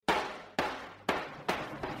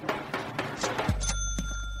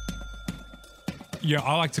Yeah,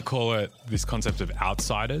 I like to call it this concept of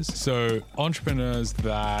outsiders. So entrepreneurs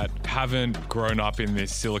that haven't grown up in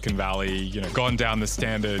this Silicon Valley, gone down the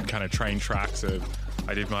standard kind of train tracks of,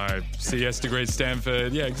 I did my CS degree at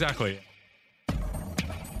Stanford. Yeah, exactly.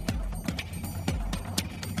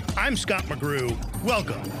 I'm Scott McGrew.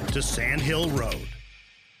 Welcome to Sand Hill Road.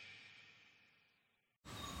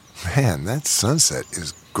 Man, that sunset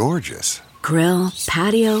is gorgeous. Grill,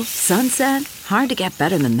 patio, sunset. Hard to get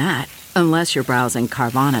better than that. Unless you're browsing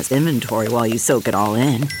Carvana's inventory while you soak it all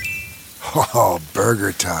in. Oh,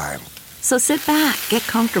 burger time. So sit back, get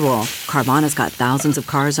comfortable. Carvana's got thousands of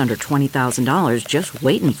cars under $20,000 just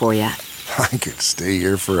waiting for you. I could stay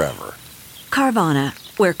here forever. Carvana,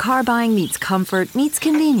 where car buying meets comfort meets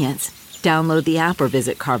convenience. Download the app or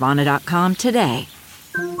visit Carvana.com today.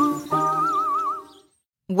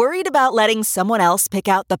 Worried about letting someone else pick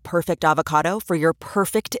out the perfect avocado for your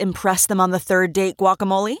perfect impress them on the third date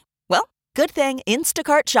guacamole? Well, good thing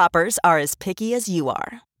Instacart shoppers are as picky as you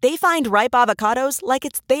are. They find ripe avocados like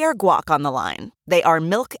it's their guac on the line. They are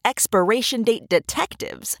milk expiration date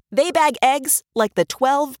detectives. They bag eggs like the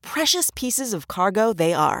 12 precious pieces of cargo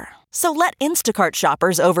they are. So let Instacart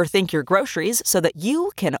shoppers overthink your groceries so that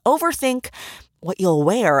you can overthink what you'll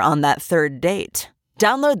wear on that third date.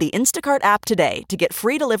 Download the Instacart app today to get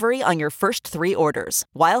free delivery on your first 3 orders,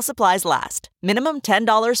 while supplies last. Minimum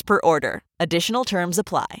 $10 per order. Additional terms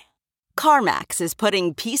apply. CarMax is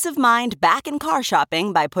putting peace of mind back in car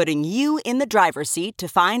shopping by putting you in the driver's seat to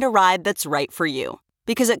find a ride that's right for you.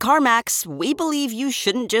 Because at CarMax, we believe you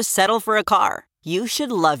shouldn't just settle for a car. You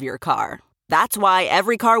should love your car. That's why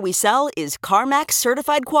every car we sell is CarMax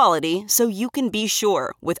certified quality, so you can be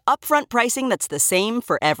sure with upfront pricing that's the same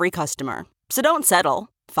for every customer. So don't settle.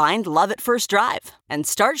 Find love at first drive and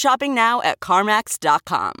start shopping now at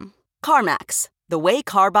CarMax.com. CarMax, the way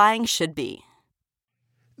car buying should be.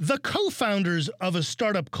 The co-founders of a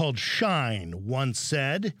startup called Shine once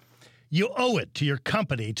said, "You owe it to your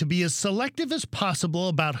company to be as selective as possible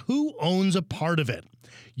about who owns a part of it.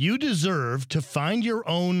 You deserve to find your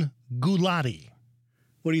own Gulati."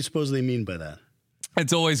 What do you suppose they mean by that?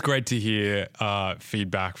 It's always great to hear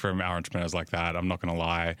feedback from our entrepreneurs like that. I'm not going to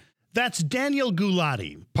lie. That's Daniel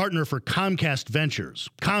Gulati, partner for Comcast Ventures.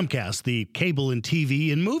 Comcast, the cable and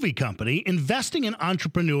TV and movie company, investing in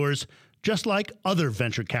entrepreneurs just like other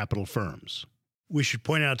venture capital firms. We should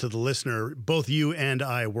point out to the listener, both you and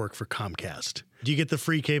I work for Comcast. Do you get the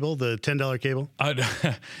free cable, the $10 cable?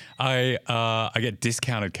 I get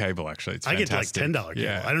discounted cable, actually. It's fantastic. I get like $10 cable.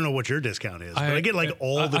 Yeah. I don't know what your discount is, but I get like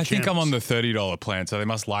all the channels. I think I'm on the $30 plan, so they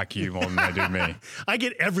must like you more than they do me. I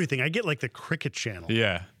get everything. I get like the cricket channel.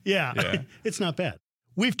 Yeah. It's not bad.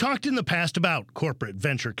 We've talked in the past about corporate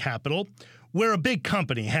venture capital, where a big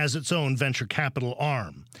company has its own venture capital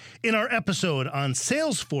arm. In our episode on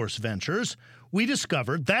Salesforce Ventures, we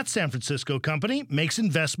discovered that San Francisco company makes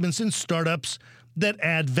investments in startups that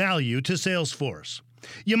add value to Salesforce.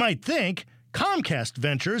 You might think Comcast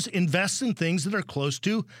Ventures invests in things that are close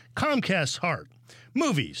to Comcast's heart,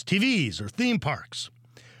 movies, TVs, or theme parks.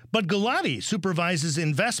 But Gulati supervises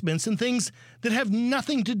investments in things that have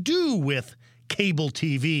nothing to do with cable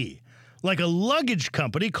TV, like a luggage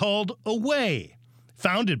company called Away,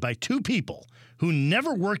 founded by 2 people who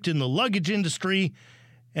never worked in the luggage industry,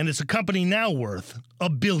 and it's a company now worth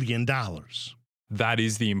 $1 billion. That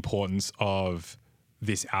is the importance of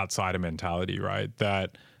this outsider mentality, right?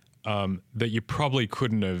 That you probably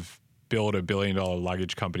couldn't have built $1 billion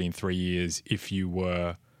luggage company in 3 years if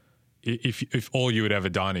all you had ever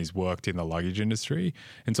done is worked in the luggage industry.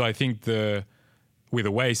 And so I think with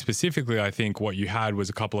Away specifically, I think what you had was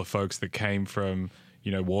a couple of folks that came from,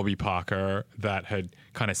 Warby Parker, that had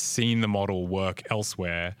kind of seen the model work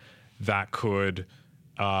elsewhere, that could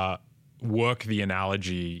work the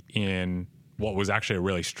analogy in what was actually a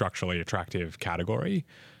really structurally attractive category.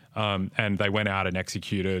 And they went out and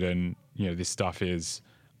executed, and, this stuff is,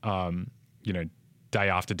 day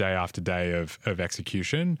after day after day of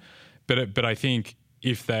execution. But I think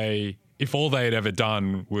if all they had ever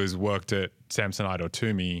done was worked at Samsonite or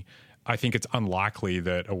Tumi, I think it's unlikely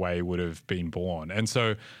that Away would have been born. And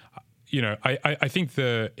so, I think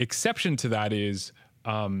the exception to that is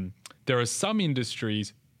there are some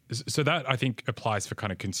industries, so that I think applies for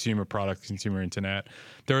kind of consumer products, consumer internet.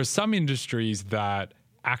 There are some industries that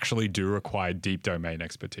actually do require deep domain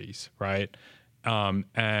expertise, right? I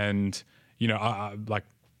don't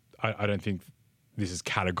think this is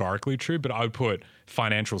categorically true, but I would put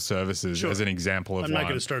financial services as an example of I'm not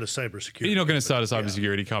going to start a cybersecurity. You're not going to start a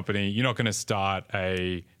cybersecurity company. You're not going to start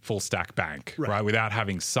a full stack bank, right? Without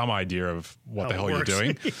having some idea of what the hell you're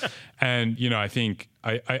doing. And, I think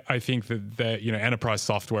that enterprise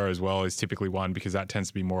software as well is typically one, because that tends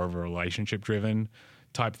to be more of a relationship driven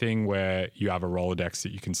type thing where you have a Rolodex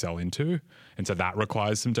that you can sell into. And so that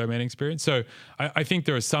requires some domain experience. So I think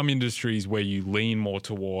there are some industries where you lean more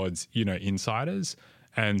towards, insiders,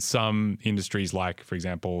 and some industries like, for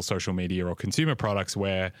example, social media or consumer products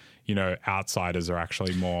where, outsiders are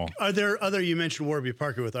actually more. Are there other, you mentioned Warby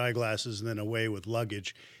Parker with eyeglasses and then Away with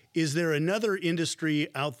luggage. Is there another industry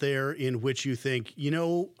out there in which you think,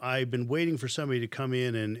 I've been waiting for somebody to come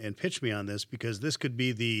in and pitch me on this, because this could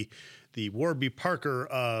be the Warby Parker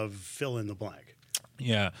of fill in the blank?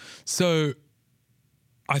 Yeah. So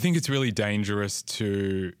I think it's really dangerous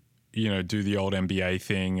to, do the old MBA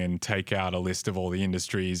thing and take out a list of all the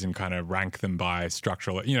industries and kind of rank them by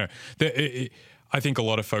structural, I think a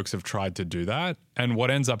lot of folks have tried to do that. And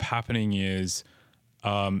what ends up happening is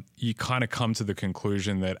you kind of come to the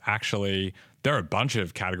conclusion that actually there are a bunch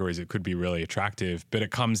of categories that could be really attractive, but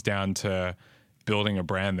it comes down to building a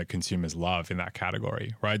brand that consumers love in that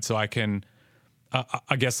category, right? So I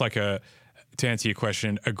guess to answer your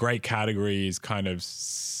question, a great category is kind of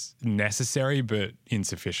necessary but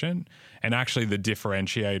insufficient. And actually the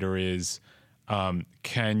differentiator is,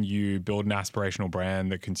 can you build an aspirational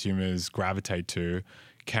brand that consumers gravitate to?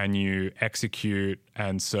 Can you execute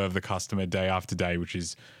and serve the customer day after day, which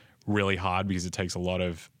is really hard because it takes a lot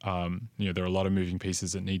of, there are a lot of moving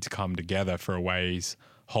pieces that need to come together for Away's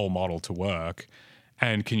whole model to work.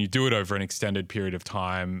 And can you do it over an extended period of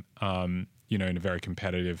time, in a very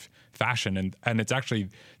competitive fashion? And it's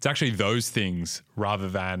actually those things rather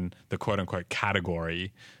than the quote unquote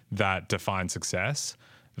category that define success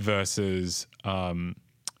versus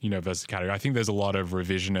versus category. I think there's a lot of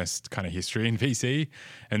revisionist kind of history in VC.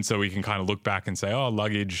 And so we can kind of look back and say,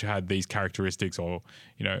 luggage had these characteristics, or,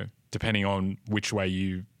 depending on which way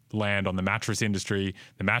you land on the mattress industry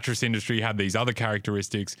had these other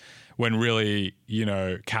characteristics, when really,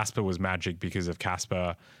 Casper was magic because of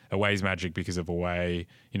Casper, Away's magic because of Away,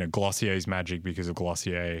 Glossier's magic because of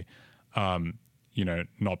Glossier,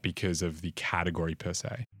 not because of the category per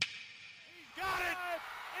se.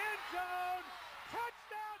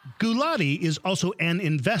 Gulati is also an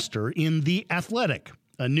investor in The Athletic,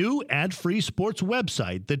 a new ad-free sports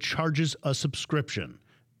website that charges a subscription.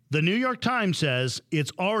 The New York Times says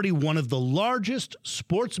it's already one of the largest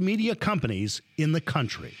sports media companies in the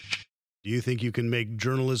country. Do you think you can make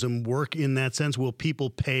journalism work in that sense? Will people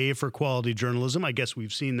pay for quality journalism? I guess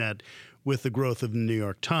we've seen that with the growth of the New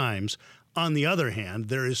York Times. On the other hand,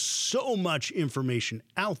 there is so much information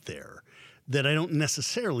out there that I don't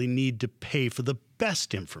necessarily need to pay for the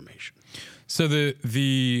best information. So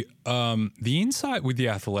the insight with The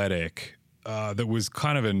Athletic that was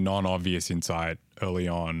kind of a non-obvious insight early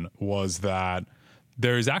on was that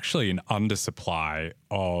there is actually an undersupply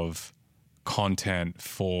of content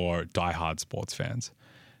for diehard sports fans,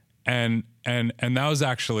 and that was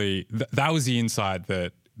actually that was the insight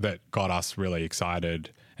that got us really excited.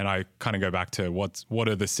 And I kind of go back to what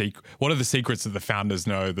are the secrets that the founders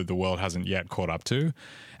know that the world hasn't yet caught up to.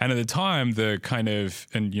 And at the time, The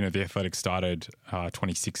Athletic started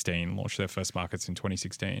 2016, launched their first markets in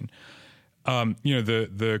 2016.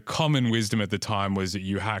 The common wisdom at the time was that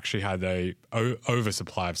you actually had a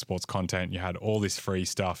oversupply of sports content. You had all this free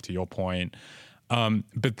stuff, to your point.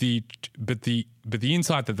 But the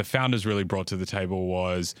insight that the founders really brought to the table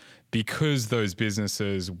was, because those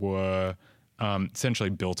businesses were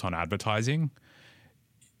essentially built on advertising,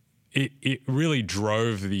 it really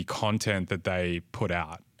drove the content that they put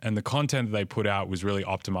out. And the content that they put out was really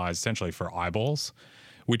optimized essentially for eyeballs,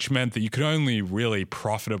 which meant that you could only really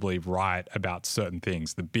profitably write about certain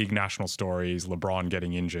things, the big national stories, LeBron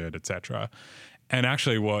getting injured, etc. And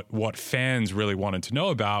actually what fans really wanted to know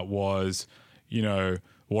about was,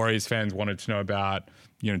 Warriors fans wanted to know about,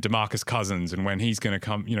 DeMarcus Cousins and when he's going to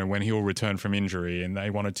come, when he'll return from injury. And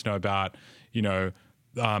they wanted to know about, the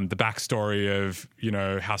backstory of,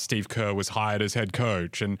 how Steve Kerr was hired as head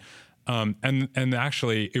coach. And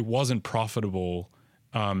actually it wasn't profitable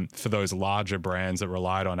for those larger brands that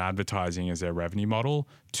relied on advertising as their revenue model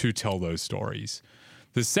to tell those stories.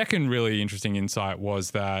 The second really interesting insight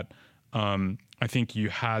was that I think you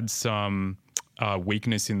had some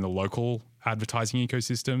weakness in the local advertising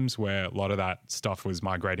ecosystems where a lot of that stuff was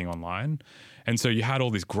migrating online. And so you had all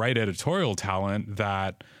this great editorial talent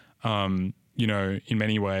that, in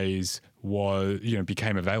many ways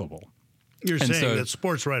became available. You're saying that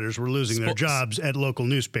sports writers were losing their jobs at local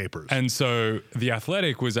newspapers. And so The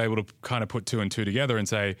Athletic was able to kind of put two and two together and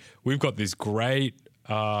say, we've got this great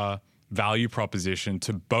value proposition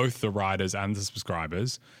to both the writers and the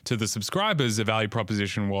subscribers. To the subscribers, the value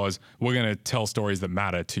proposition was, we're going to tell stories that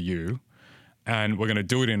matter to you, and we're going to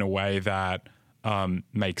do it in a way that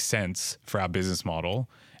makes sense for our business model,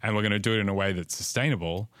 and we're going to do it in a way that's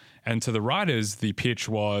sustainable. And to the writers, the pitch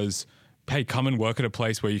was, hey, come and work at a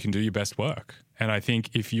place where you can do your best work. And I think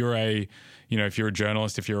if you're a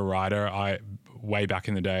journalist, if you're a writer, I way back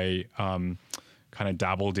in the day kind of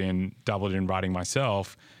dabbled in writing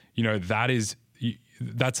myself.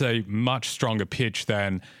 That's a much stronger pitch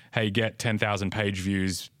than, hey, get 10,000 page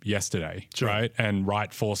views yesterday, sure, right? And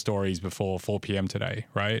write 4 stories before 4 p.m. today,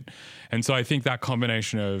 right? And so I think that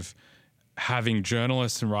combination of having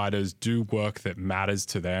journalists and writers do work that matters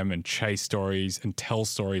to them and chase stories and tell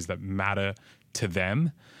stories that matter to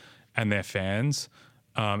them and their fans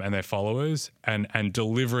and their followers, and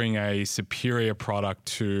delivering a superior product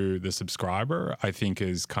to the subscriber, I think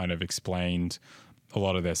has kind of explained a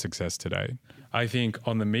lot of their success today. I think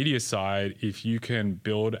on the media side, if you can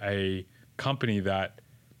build a company that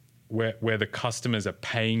where the customers are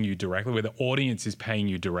paying you directly, where the audience is paying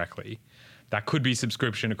you directly, that could be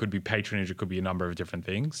subscription, it could be patronage, it could be a number of different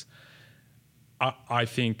things. I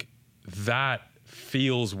think that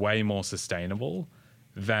feels way more sustainable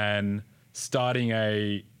than starting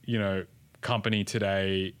a company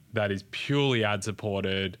today that is purely ad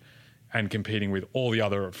supported and competing with all the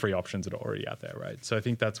other free options that are already out there, right? So I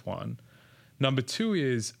think that's one. Number 2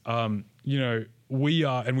 is, we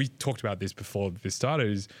are, and we talked about this before this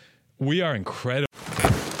started, is we are incredible.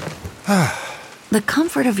 The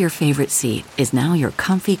comfort of your favorite seat is now your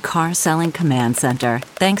comfy car selling command center,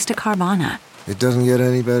 thanks to Carvana. It doesn't get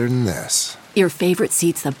any better than this. Your favorite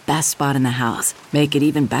seat's the best spot in the house. Make it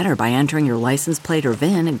even better by entering your license plate or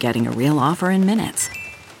VIN and getting a real offer in minutes.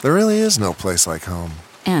 There really is no place like home.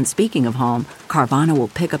 And speaking of home, Carvana will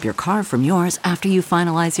pick up your car from yours after you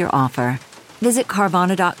finalize your offer. Visit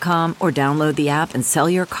Carvana.com or download the app and sell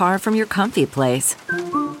your car from your comfy place.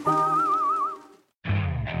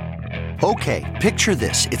 Okay, picture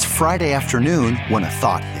this. It's Friday afternoon when a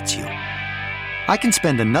thought hits you. I can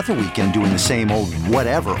spend another weekend doing the same old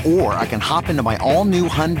whatever, or I can hop into my all-new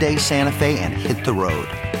Hyundai Santa Fe and hit the road.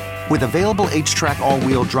 With available H-Track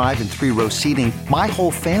all-wheel drive and 3-row seating, my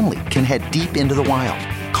whole family can head deep into the wild.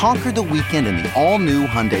 Conquer the weekend in the all-new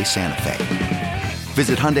Hyundai Santa Fe.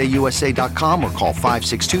 Visit HyundaiUSA.com or call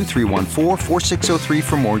 562-314-4603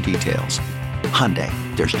 for more details. Hyundai,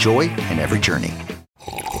 there's joy in every journey.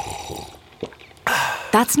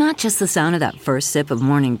 That's not just the sound of that first sip of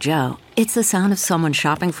Morning Joe. It's the sound of someone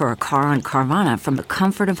shopping for a car on Carvana from the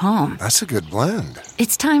comfort of home. That's a good blend.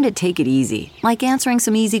 It's time to take it easy, like answering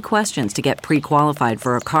some easy questions to get pre-qualified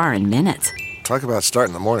for a car in minutes. Talk about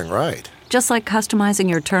starting the morning right. Just like customizing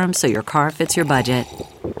your terms so your car fits your budget.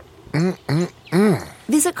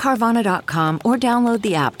 Visit Carvana.com or download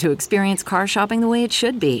the app to experience car shopping the way it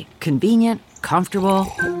should be. Convenient, comfortable.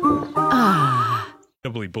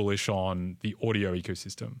 Incredibly bullish on the audio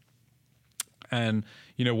ecosystem. And,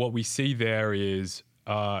 what we see there is,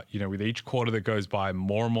 with each quarter that goes by,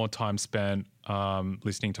 more and more time spent,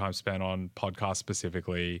 listening time spent on podcasts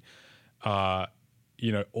specifically,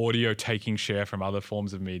 audio taking share from other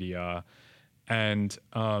forms of media. And,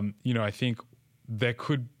 I think there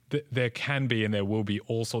can be and there will be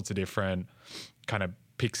all sorts of different kind of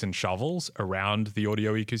picks and shovels around the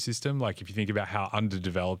audio ecosystem. Like if you think about how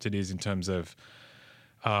underdeveloped it is in terms of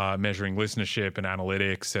measuring listenership and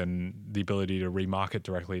analytics and the ability to remarket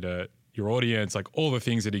directly to your audience, like all the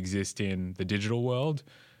things that exist in the digital world,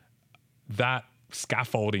 that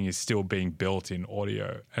scaffolding is still being built in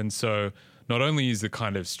audio. And so not only is the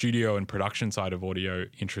kind of studio and production side of audio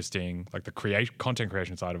interesting, like the content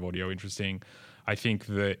creation side of audio interesting, I think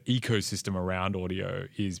the ecosystem around audio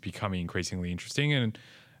is becoming increasingly interesting. And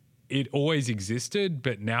it always existed,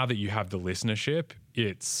 but now that you have the listenership,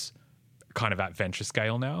 it's kind of at venture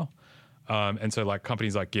scale now. And so like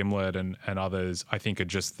companies like Gimlet and others, I think are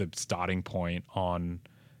just the starting point on,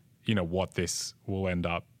 what this will end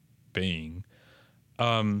up being.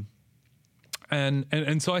 And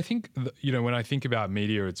so I think, when I think about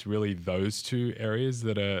media, it's really those two areas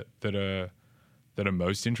that are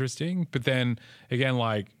most interesting. But then again,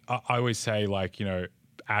 like I always say, like,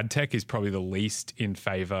 ad tech is probably the least in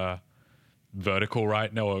favor vertical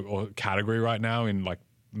right now or category right now in like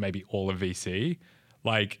maybe all of VC.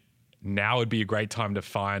 Like now would be a great time to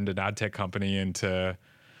find an ad tech company and to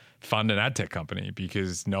fund an ad tech company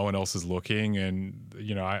because no one else is looking. And,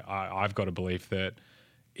 I've got a belief that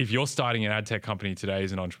if you're starting an ad tech company today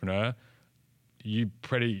as an entrepreneur, you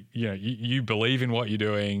believe in what you're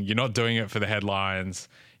doing. You're not doing it for the headlines.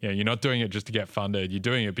 You're not doing it just to get funded. You're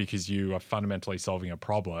doing it because you are fundamentally solving a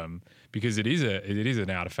problem, because it is an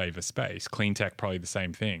out of favor space. Clean tech, probably the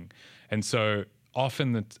same thing. And so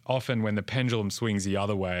often when the pendulum swings the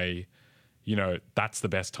other way, that's the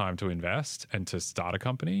best time to invest and to start a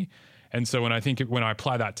company. And so when I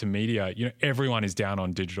apply that to media, everyone is down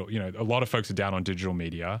on digital. A lot of folks are down on digital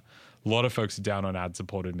media. A lot of folks are down on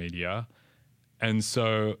ad-supported media. And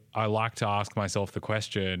so I like to ask myself the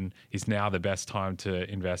question, is now the best time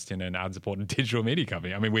to invest in an ad-supported digital media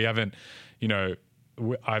company? I mean, I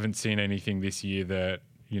haven't seen anything this year that,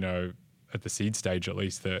 at the seed stage at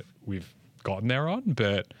least, that we've gotten there on,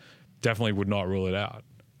 but definitely would not rule it out.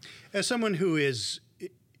 As someone who is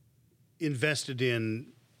invested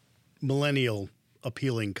in millennial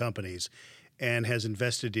appealing companies and has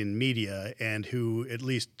invested in media, and who, at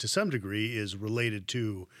least to some degree, is related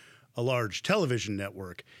to a large television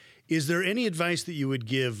network, is there any advice that you would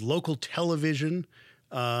give local television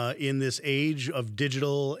in this age of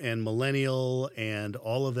digital and millennial and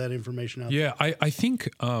all of that information out there? Yeah, I think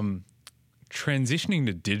transitioning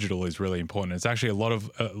to digital is really important. It's actually a lot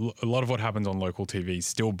of what happens on local TV is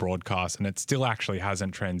still broadcast, and it still actually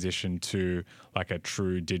hasn't transitioned to like a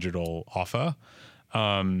true digital offer.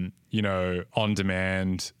 On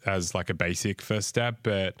demand as like a basic first step,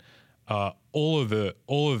 but all of the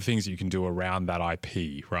things that you can do around that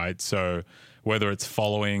IP, right? So whether it's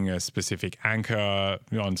following a specific anchor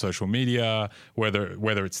on social media,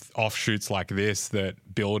 whether it's offshoots like this that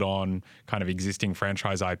build on kind of existing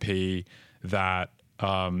franchise IP that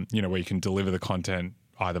where you can deliver the content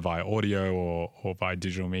either via audio or via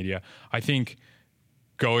digital media. I think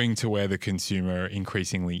going to where the consumer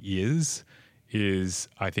increasingly is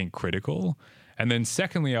I think critical. And then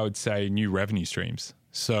secondly, I would say new revenue streams.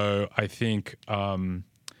 So I think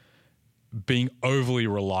being overly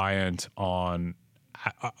reliant on,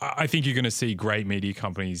 I think you're going to see great media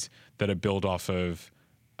companies that are built off of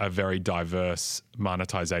a very diverse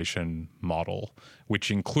monetization model, which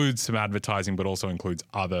includes some advertising, but also includes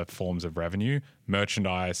other forms of revenue,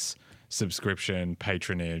 merchandise, subscription,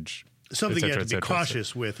 patronage, something you have to be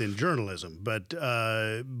cautious with in journalism. But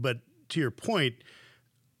to your point,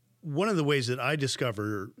 one of the ways that I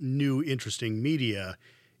discover new interesting media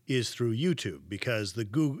is through YouTube, because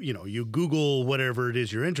you Google whatever it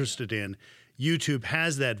is you're interested in, YouTube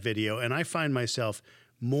has that video, and I find myself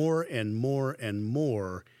more and more and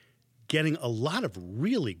more getting a lot of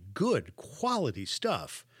really good quality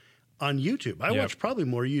stuff on YouTube. I watch probably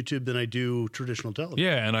more YouTube than I do traditional television.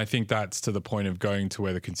 Yeah, and I think that's to the point of going to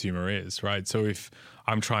where the consumer is, right? So if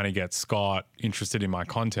I'm trying to get Scott interested in my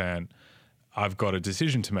content, I've got a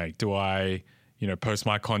decision to make. Do I, post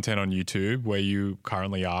my content on YouTube where you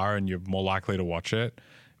currently are and you're more likely to watch it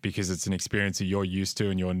because it's an experience that you're used to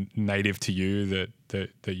and you're native to you that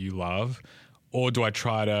you love? Or do I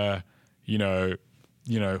try to,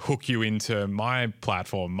 hook you into my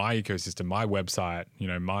platform, my ecosystem, my website,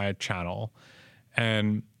 my channel?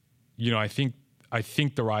 And, I think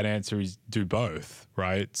the right answer is do both,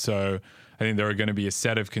 right? So I think there are going to be a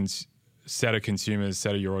set of consumers,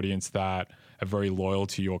 set of your audience that are very loyal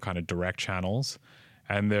to your kind of direct channels.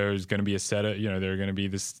 And there's going to be a set of, there are going to be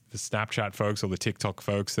the Snapchat folks or the TikTok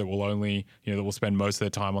folks that will only, that will spend most of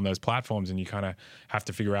their time on those platforms, and you kind of have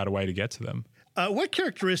to figure out a way to get to them. What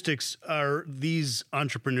characteristics are these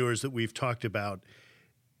entrepreneurs that we've talked about?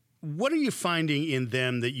 What are you finding in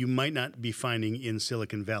them that you might not be finding in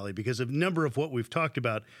Silicon Valley? Because a number of what we've talked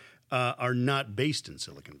about are not based in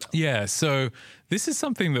Silicon Valley. Yeah, so this is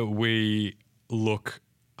something that we look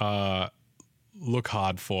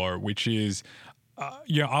hard for, which is, I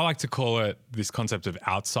like to call it this concept of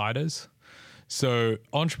outsiders. So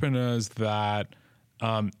entrepreneurs that,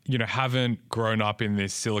 haven't grown up in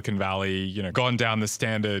this Silicon Valley, gone down the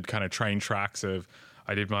standard kind of train tracks of,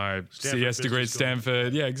 I did my CS degree at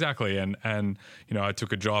Stanford. Yeah, exactly. And I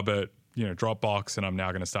took a job at, Dropbox, and I'm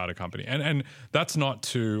now going to start a company. And that's not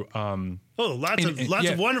to... lots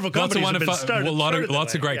of wonderful companies have been started.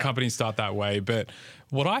 Lots of great companies start that way. But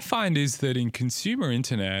what I find is that in consumer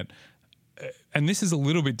internet, and this is a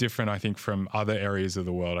little bit different, I think, from other areas of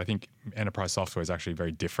the world. I think enterprise software is actually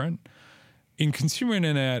very different. In consumer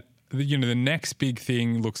internet, the next big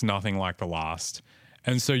thing looks nothing like the last.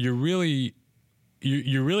 And so you're really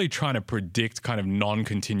trying to predict kind of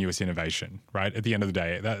non-continuous innovation, right? At the end of the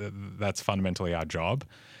day, that's fundamentally our job.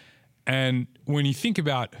 And when you think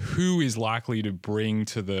about who is likely to bring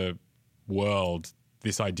to the world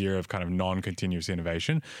this idea of kind of non-continuous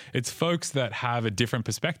innovation, it's folks that have a different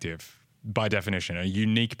perspective, by definition, a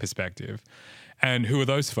unique perspective. And who are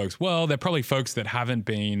those folks? Well, they're probably folks that haven't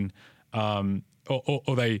been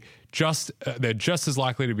or they're just as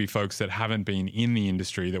likely to be folks that haven't been in the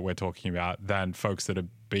industry that we're talking about than folks that have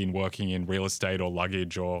been working in real estate or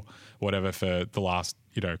luggage or whatever for the last,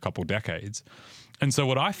 couple decades. And so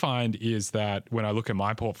what I find is that when I look at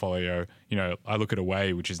my portfolio, I look at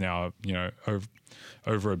Away, which is now,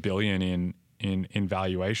 over $1 billion in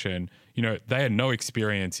valuation. They had no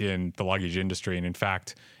experience in the luggage industry. And in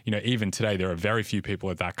fact, even today, there are very few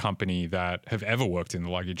people at that company that have ever worked in the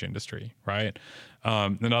luggage industry, right?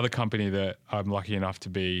 Another company that I'm lucky enough to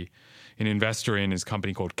be an investor in is a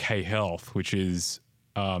company called K Health, which is,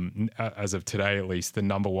 as of today at least, the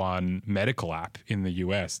 #1 medical app in the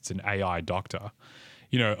US. It's an AI doctor.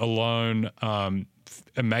 Alone,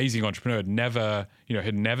 amazing entrepreneur, had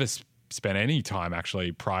never spent any time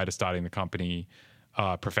actually prior to starting the company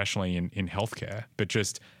professionally in healthcare, but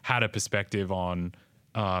just had a perspective on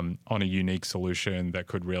a unique solution that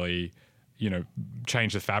could really,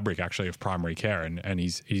 change the fabric actually of primary care, and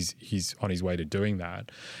he's on his way to doing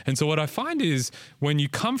that. And so what I find is when you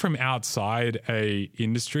come from outside a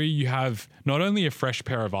industry, you have not only a fresh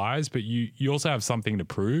pair of eyes, but you also have something to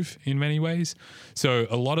prove in many ways. So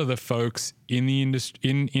a lot of the folks in the industry,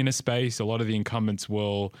 in a space, a lot of the incumbents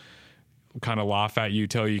will kind of laugh at you,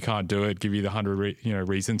 tell you can't do it, give you the 100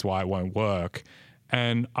 reasons why it won't work.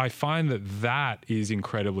 And I find that is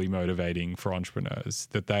incredibly motivating for entrepreneurs,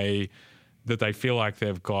 that they feel like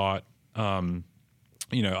they've got, I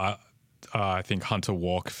think Hunter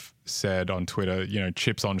Walk said on Twitter,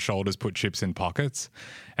 chips on shoulders, put chips in pockets.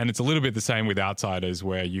 And it's a little bit the same with outsiders,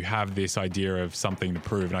 where you have this idea of something to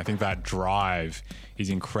prove. And I think that drive is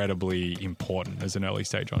incredibly important as an early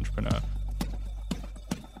stage entrepreneur.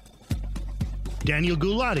 Daniel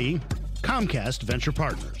Gulati, Comcast Venture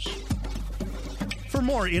Partners. For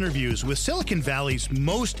more interviews with Silicon Valley's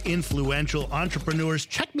most influential entrepreneurs,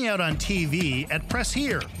 check me out on TV at Press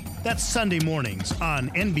Here. That's Sunday mornings on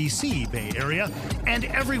NBC Bay Area and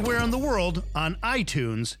everywhere in the world on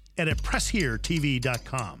iTunes and at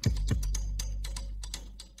PressHereTV.com.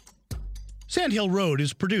 Sandhill Road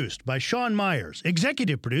is produced by Sean Myers,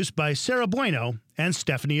 executive produced by Sarah Bueno and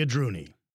Stephanie Adruni.